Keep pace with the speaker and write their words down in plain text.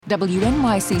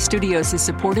WNYC Studios is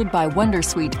supported by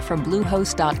Wondersuite from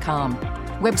Bluehost.com.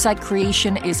 Website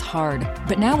creation is hard,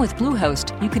 but now with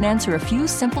Bluehost, you can answer a few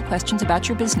simple questions about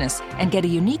your business and get a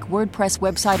unique WordPress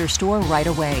website or store right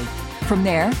away. From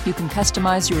there, you can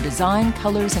customize your design,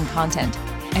 colors, and content.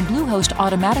 And Bluehost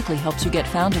automatically helps you get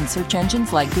found in search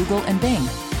engines like Google and Bing.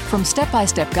 From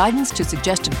step-by-step guidance to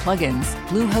suggested plugins,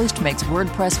 Bluehost makes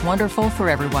WordPress wonderful for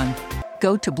everyone.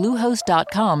 Go to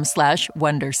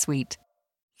bluehost.com/wondersuite.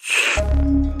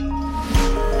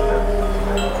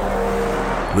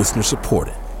 Listener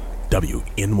supported.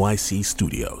 WNYC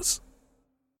Studios.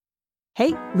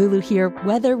 Hey, Lulu here.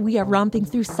 Whether we are romping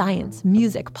through science,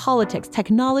 music, politics,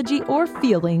 technology, or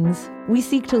feelings, we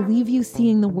seek to leave you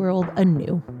seeing the world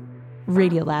anew.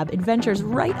 Radiolab adventures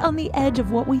right on the edge of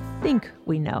what we think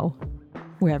we know,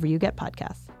 wherever you get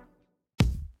podcasts.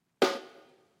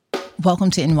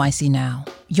 Welcome to NYC Now,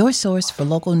 your source for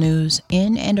local news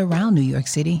in and around New York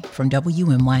City from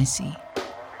WNYC.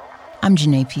 I'm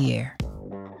Janae Pierre.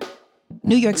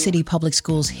 New York City public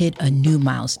schools hit a new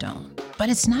milestone, but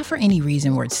it's not for any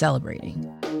reason worth celebrating.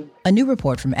 A new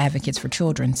report from Advocates for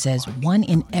Children says 1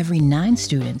 in every 9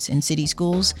 students in city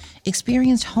schools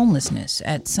experienced homelessness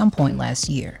at some point last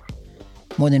year.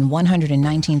 More than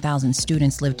 119,000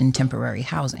 students lived in temporary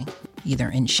housing, either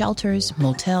in shelters,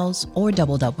 motels, or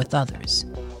doubled up with others.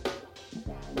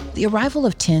 The arrival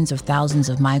of tens of thousands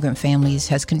of migrant families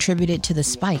has contributed to the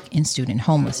spike in student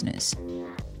homelessness.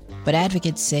 But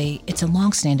advocates say it's a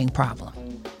long-standing problem.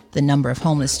 The number of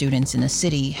homeless students in the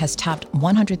city has topped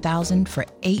 100,000 for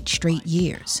 8 straight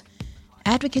years.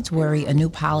 Advocates worry a new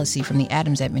policy from the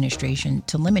Adams administration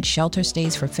to limit shelter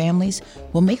stays for families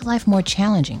will make life more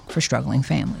challenging for struggling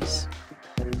families.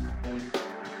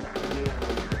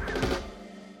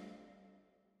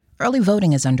 Early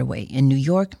voting is underway in New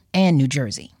York and New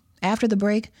Jersey. After the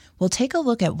break, we'll take a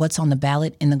look at what's on the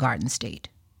ballot in the Garden State.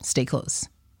 Stay close.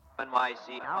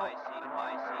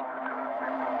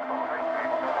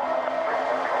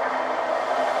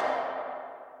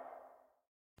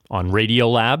 On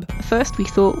Radiolab, first we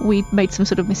thought we'd made some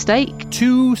sort of mistake.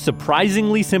 2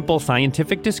 surprisingly simple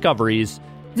scientific discoveries.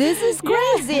 This is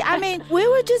crazy. I mean, we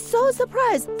were just so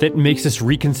surprised. That makes us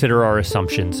reconsider our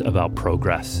assumptions about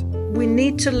progress. We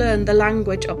need to learn the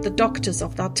language of the doctors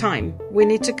of that time. We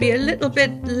need to be a little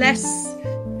bit less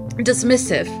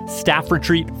dismissive. Staff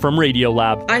retreat from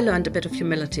Radiolab. I learned a bit of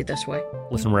humility this way.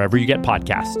 Listen wherever you get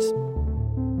podcasts.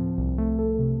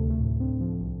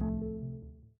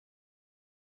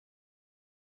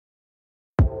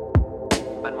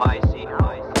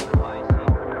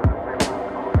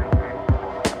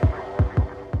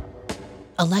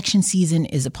 Election season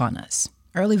is upon us.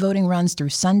 Early voting runs through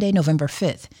Sunday, November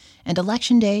 5th, and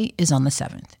Election Day is on the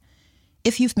 7th.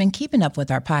 If you've been keeping up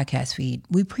with our podcast feed,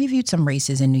 we previewed some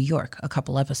races in New York a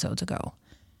couple episodes ago.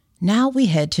 Now we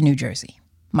head to New Jersey.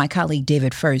 My colleague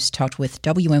David Furst talked with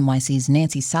WNYC's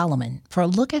Nancy Solomon for a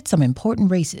look at some important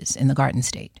races in the Garden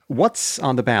State. What's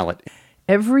on the ballot?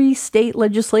 Every state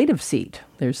legislative seat.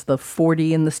 There's the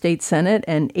 40 in the state Senate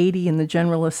and 80 in the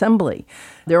General Assembly.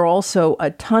 There are also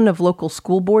a ton of local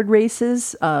school board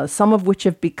races, some of which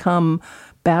have become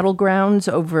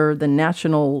battlegrounds over the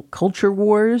national culture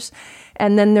wars.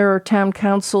 And then there are town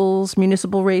councils,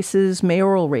 municipal races,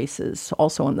 mayoral races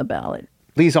also on the ballot.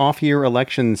 These off-year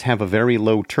elections have a very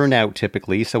low turnout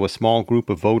typically, so a small group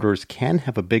of voters can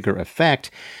have a bigger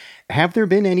effect. Have there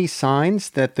been any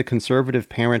signs that the conservative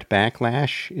parent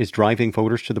backlash is driving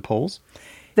voters to the polls?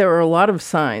 There are a lot of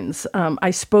signs.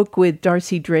 I spoke with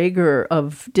Darcy Drager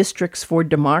of Districts for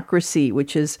Democracy,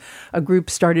 which is a group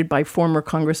started by former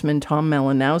Congressman Tom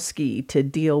Malinowski to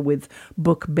deal with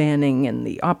book banning and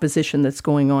the opposition that's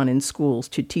going on in schools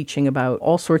to teaching about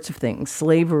all sorts of things,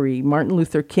 slavery, Martin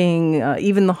Luther King,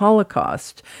 even the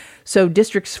Holocaust. So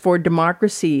Districts for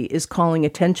Democracy is calling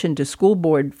attention to school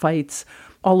board fights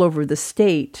all over the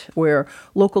state, where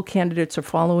local candidates are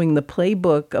following the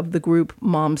playbook of the group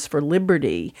Moms for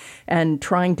Liberty and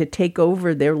trying to take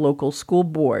over their local school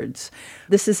boards.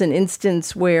 This is an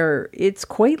instance where it's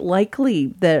quite likely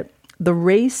that the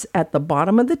race at the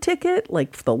bottom of the ticket,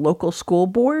 like the local school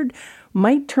board,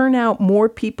 might turn out more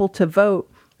people to vote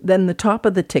than the top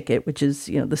of the ticket, which is,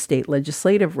 the state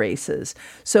legislative races.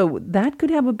 So that could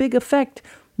have a big effect,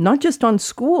 not just on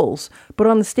schools, but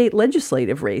on the state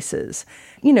legislative races.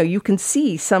 You can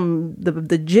see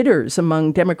the jitters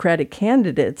among Democratic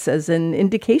candidates as an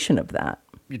indication of that.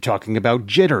 You're talking about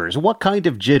jitters. What kind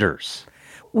of jitters?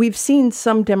 We've seen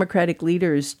some Democratic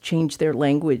leaders change their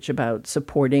language about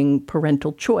supporting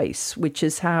parental choice, which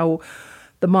is how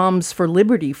The Moms for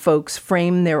Liberty folks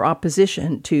frame their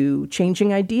opposition to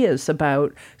changing ideas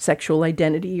about sexual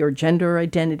identity or gender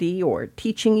identity or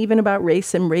teaching even about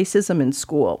race and racism in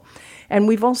school. And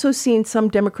we've also seen some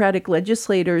Democratic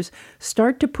legislators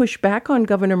start to push back on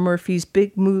Governor Murphy's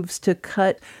big moves to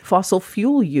cut fossil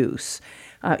fuel use.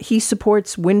 He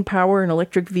supports wind power and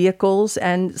electric vehicles,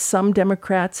 and some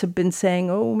Democrats have been saying,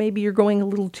 oh, maybe you're going a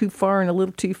little too far and a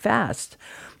little too fast.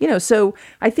 So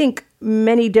I think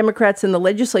many Democrats in the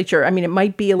legislature, it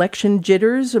might be election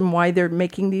jitters and why they're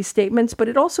making these statements, but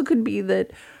it also could be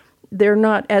that they're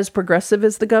not as progressive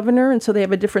as the governor, and so they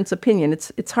have a different opinion.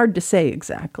 It's hard to say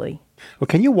exactly. Well,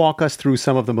 can you walk us through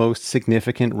some of the most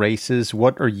significant races?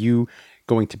 What are you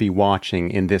going to be watching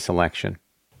in this election?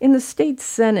 In the state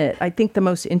Senate, I think the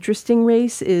most interesting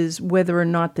race is whether or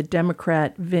not the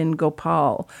Democrat Vin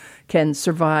Gopal can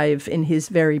survive in his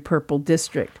very purple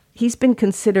district. He's been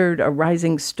considered a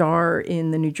rising star in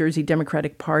the New Jersey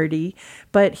Democratic Party,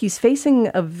 but he's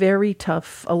facing a very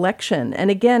tough election.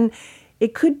 And again,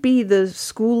 it could be the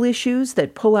school issues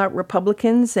that pull out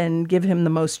Republicans and give him the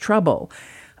most trouble.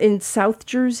 In South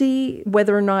Jersey,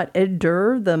 whether or not Ed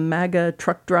Durr, the MAGA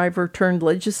truck driver turned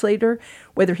legislator,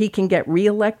 whether he can get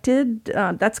reelected,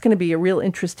 that's going to be a real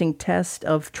interesting test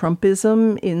of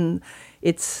Trumpism in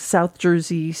its South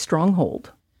Jersey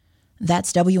stronghold.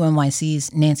 That's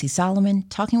WNYC's Nancy Solomon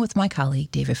talking with my colleague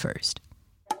David Furst.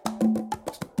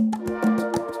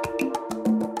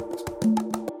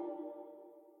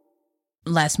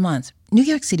 Last month, New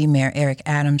York City Mayor Eric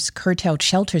Adams curtailed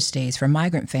shelter stays for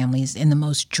migrant families in the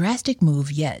most drastic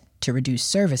move yet to reduce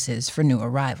services for new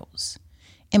arrivals.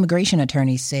 Immigration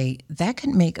attorneys say that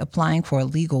could make applying for a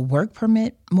legal work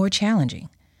permit more challenging.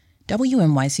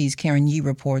 WNYC's Karen Yee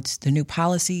reports the new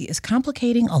policy is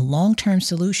complicating a long-term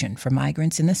solution for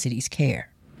migrants in the city's care.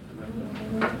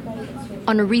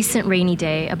 On a recent rainy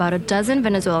day, about a dozen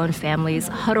Venezuelan families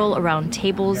huddle around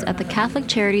tables at the Catholic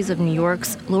Charities of New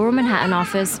York's Lower Manhattan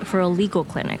office for a legal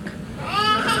clinic.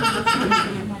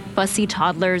 Fussy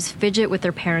toddlers fidget with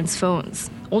their parents'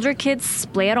 phones. Older kids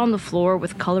splay out on the floor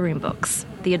with coloring books.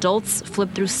 The adults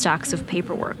flip through stacks of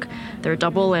paperwork. They're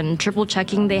double and triple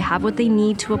checking they have what they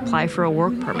need to apply for a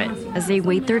work permit as they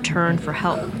wait their turn for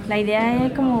help. La idea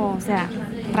es como,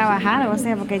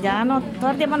 trabajar, porque ya no,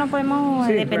 todo el tiempo no podemos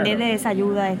depender de esa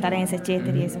ayuda, de estar en ese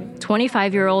shelter y eso.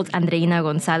 25-year-old Andreina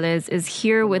Gonzalez is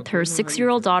here with her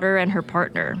 6-year-old daughter and her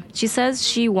partner. She says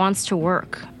she wants to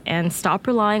work and stop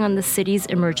relying on the city's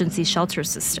emergency shelter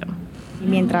system.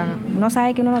 Mientras uno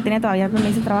sabe que uno no tiene todavía el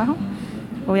permiso de trabajo,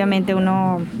 obviamente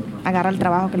uno agarra el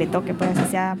trabajo que le toque, pues así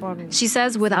sea por... She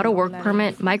says without a work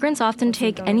permit, migrants often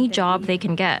take any job they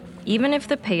can get, even if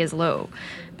the pay is low.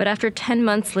 But after 10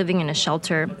 months living in a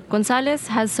shelter, Gonzalez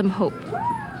has some hope.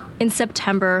 In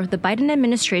September, the Biden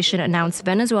administration announced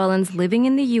Venezuelans living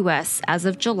in the U.S. as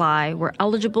of July were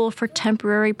eligible for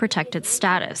Temporary Protected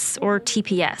Status, or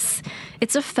TPS.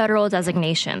 It's a federal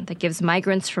designation that gives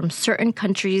migrants from certain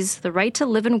countries the right to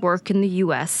live and work in the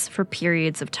U.S. for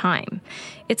periods of time.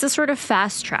 It's a sort of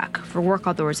fast track for work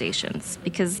authorizations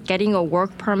because getting a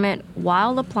work permit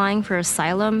while applying for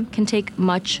asylum can take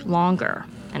much longer,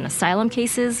 and asylum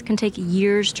cases can take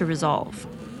years to resolve.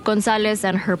 Gonzalez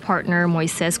and her partner,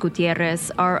 Moises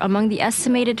Gutierrez, are among the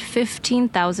estimated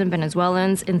 15,000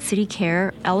 Venezuelans in city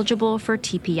care eligible for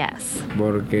TPS.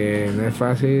 Porque no es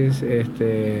fácil,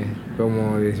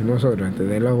 como decimos nosotros,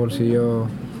 tener los bolsillos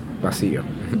vacíos.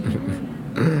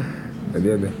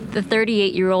 The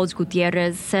 38-year-old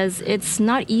Gutierrez says it's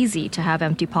not easy to have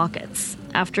empty pockets.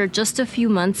 After just a few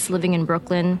months living in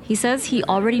Brooklyn, he says he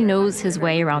already knows his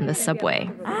way around the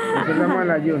subway.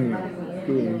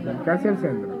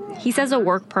 He says a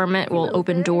work permit will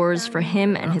open doors for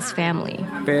him and his family.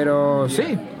 Pero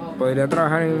sí, podría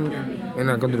trabajar en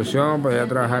la construcción, podría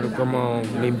trabajar como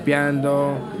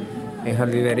limpiando, en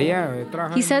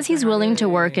jardinería. He says he's willing to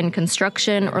work in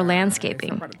construction or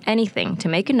landscaping, anything to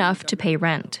make enough to pay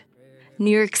rent. New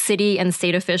York City and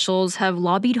state officials have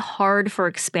lobbied hard for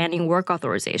expanding work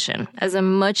authorization as a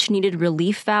much-needed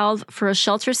relief valve for a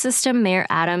shelter system Mayor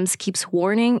Adams keeps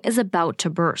warning is about to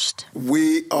burst.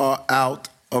 We are out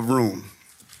of room.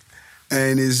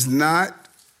 And it's not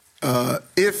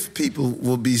if people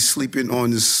will be sleeping on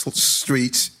the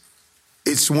streets,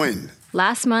 it's when.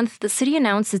 Last month, the city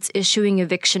announced it's issuing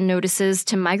eviction notices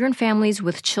to migrant families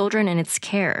with children in its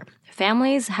care.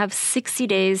 families have 60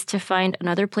 days to find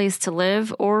another place to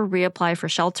live or reapply for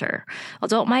shelter.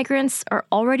 Adult migrants are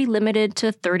already limited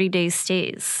to 30-day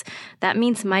stays. That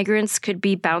means migrants could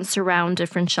be bounced around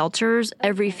different shelters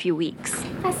every few weeks.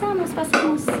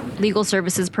 Pasamos. Legal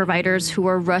services providers who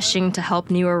are rushing to help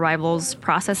new arrivals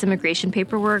process immigration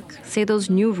paperwork say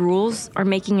those new rules are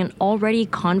making an already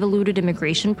convoluted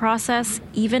immigration process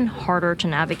even harder to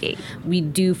navigate. We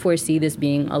do foresee this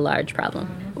being a large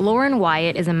problem. Lauren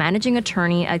Wyatt is a managing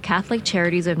attorney at Catholic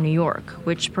Charities of New York,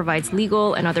 which provides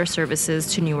legal and other services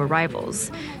to new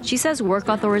arrivals. She says work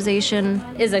authorization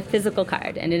is a physical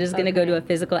card, and it is going to go to a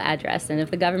physical address. And if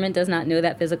the government does not know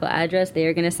that physical address, they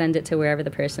are going to send it to wherever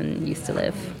the person used to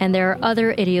live. And there are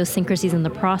other idiosyncrasies in the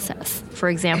process. For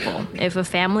example, if a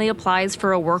family applies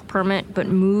for a work permit but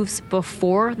moves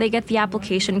before they get the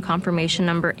application confirmation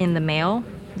number in the mail,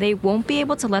 they won't be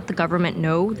able to let the government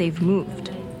know they've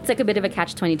moved. It's like a bit of a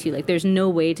catch-22. Like, there's no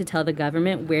way to tell the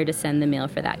government where to send the mail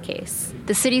for that case.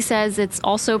 The city says it's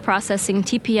also processing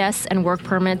TPS and work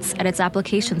permits at its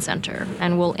application center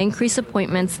and will increase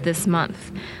appointments this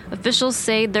month. Officials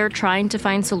say they're trying to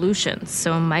find solutions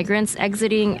so migrants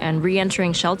exiting and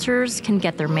re-entering shelters can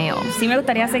get their mail. Sí me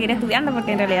gustaría seguir estudiando porque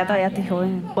en realidad todavía estoy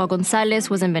joven. While González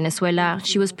was in Venezuela,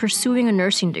 she was pursuing a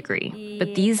nursing degree.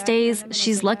 But these days,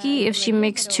 she's lucky if she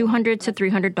makes $200 to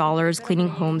 $300 cleaning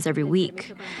homes every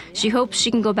week. She hopes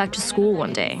she can go back to school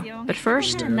one day. But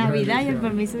first,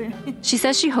 she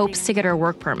says she hopes to get her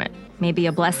work permit, maybe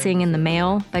a blessing in the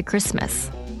mail by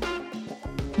Christmas.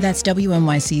 That's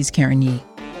WNYC's Karen Yee.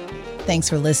 Thanks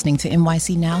for listening to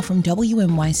NYC Now from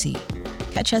WNYC.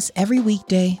 Catch us every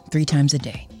weekday, 3 times a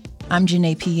day. I'm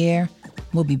Janae Pierre.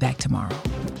 We'll be back tomorrow.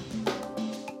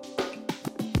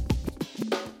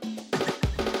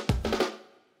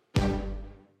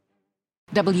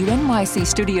 WNYC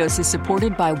Studios is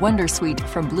supported by Wondersuite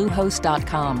from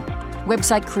Bluehost.com.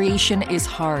 Website creation is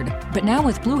hard, but now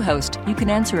with Bluehost, you can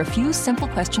answer a few simple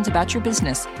questions about your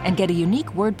business and get a unique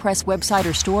WordPress website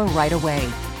or store right away.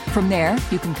 From there,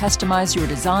 you can customize your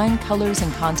design, colors,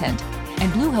 and content. And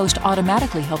Bluehost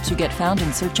automatically helps you get found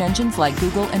in search engines like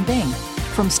Google and Bing.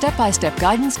 From step-by-step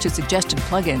guidance to suggested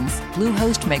plugins,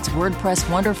 Bluehost makes WordPress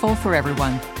wonderful for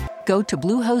everyone. Go to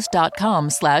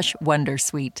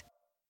bluehost.com/Wondersuite.